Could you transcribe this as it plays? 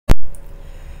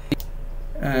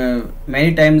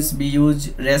many times we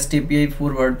use REST API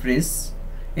for WordPress.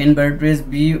 In WordPress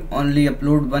we only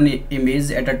upload one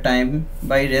image at a time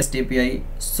by REST API.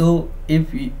 So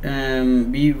if we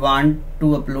want to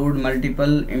upload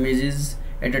multiple images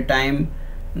at a time,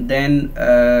 then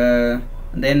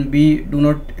we do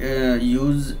not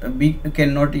we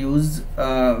cannot use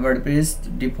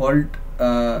WordPress default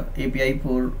API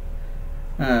for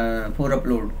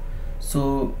upload.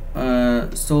 So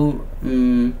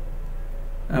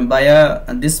via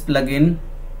this plugin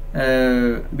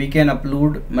we can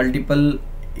upload multiple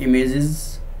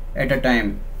images at a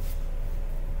time.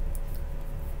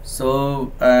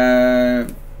 So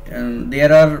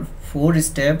there are 4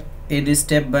 steps. In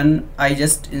step 1, I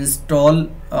just install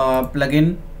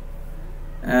plugin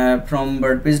from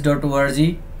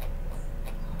WordPress.org.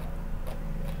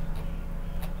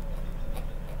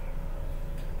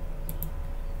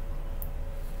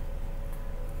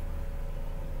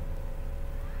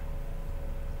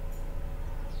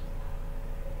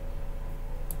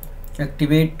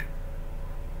 Activate,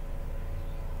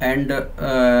 and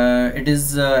it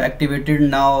is activated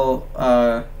now.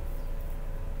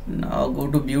 Now go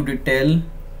to view detail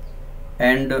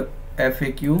and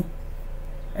FAQ,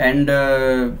 and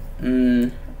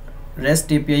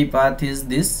REST API path is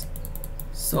this.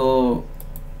 So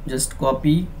just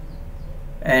copy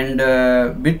and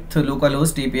with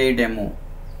localhost API demo.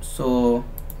 So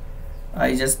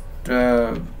I just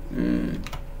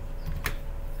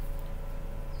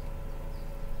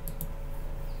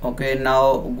okay,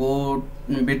 now go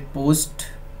with post,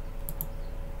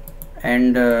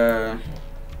 and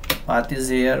path is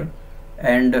here.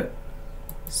 And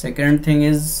second thing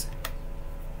is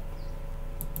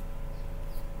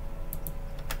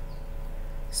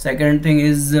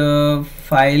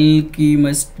file key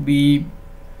must be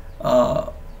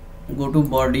go to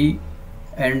body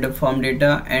and form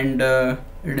data, and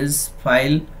it is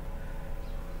file.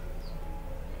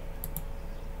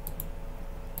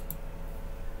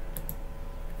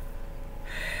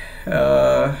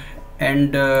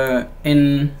 And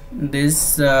in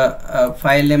this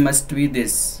file name must be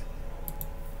this.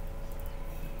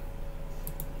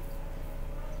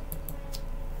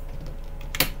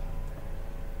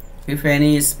 If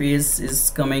any space is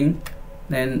coming,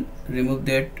 then remove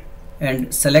that,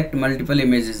 and select multiple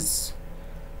images.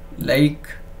 Like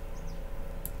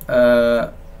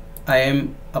I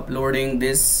am uploading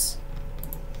this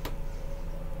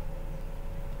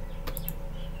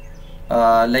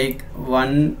like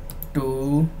 1,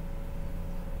 2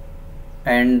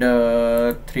 and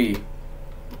 3.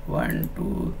 1,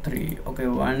 2, 3. Okay,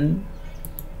 1,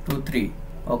 2, 3.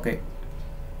 Okay,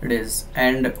 it is.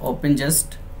 And open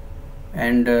just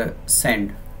and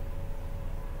send.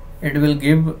 It will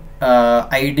give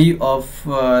ID of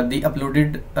the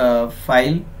uploaded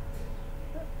file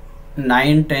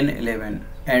 9, 10, 11.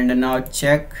 And now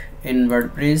check in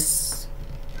WordPress.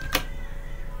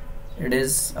 It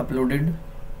is uploaded,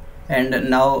 and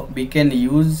now we can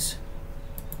use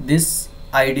this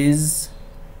IDs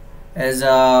as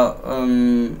a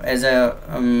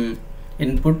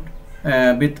input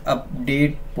with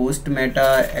update, post,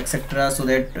 meta, etc., so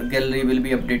that gallery will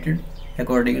be updated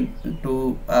according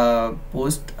to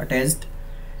post attached.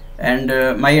 And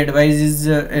my advice is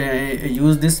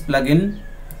use this plugin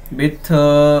with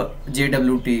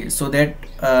JWT, so that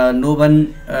no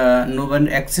one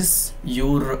access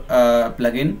your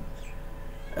plugin,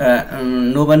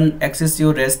 no one access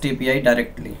your REST API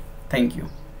directly. Thank you.